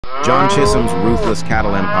John Chisum's ruthless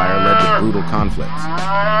cattle empire led to brutal conflicts,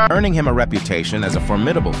 earning him a reputation as a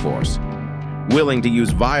formidable force, willing to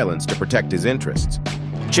use violence to protect his interests.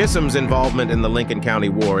 Chisum's involvement in the Lincoln County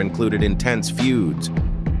War included intense feuds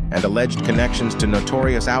and alleged connections to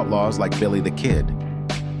notorious outlaws like Billy the Kid.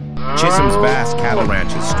 Chisum's vast cattle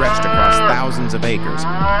ranches stretched across thousands of acres,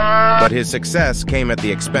 but his success came at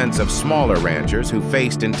the expense of smaller ranchers who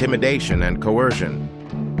faced intimidation and coercion.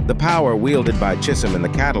 The power wielded by Chisum in the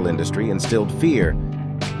cattle industry instilled fear,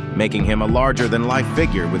 making him a larger-than-life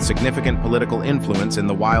figure with significant political influence in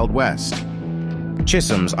the Wild West.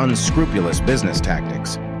 Chisum's unscrupulous business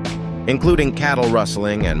tactics, including cattle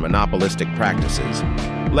rustling and monopolistic practices,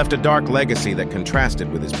 left a dark legacy that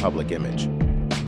contrasted with his public image.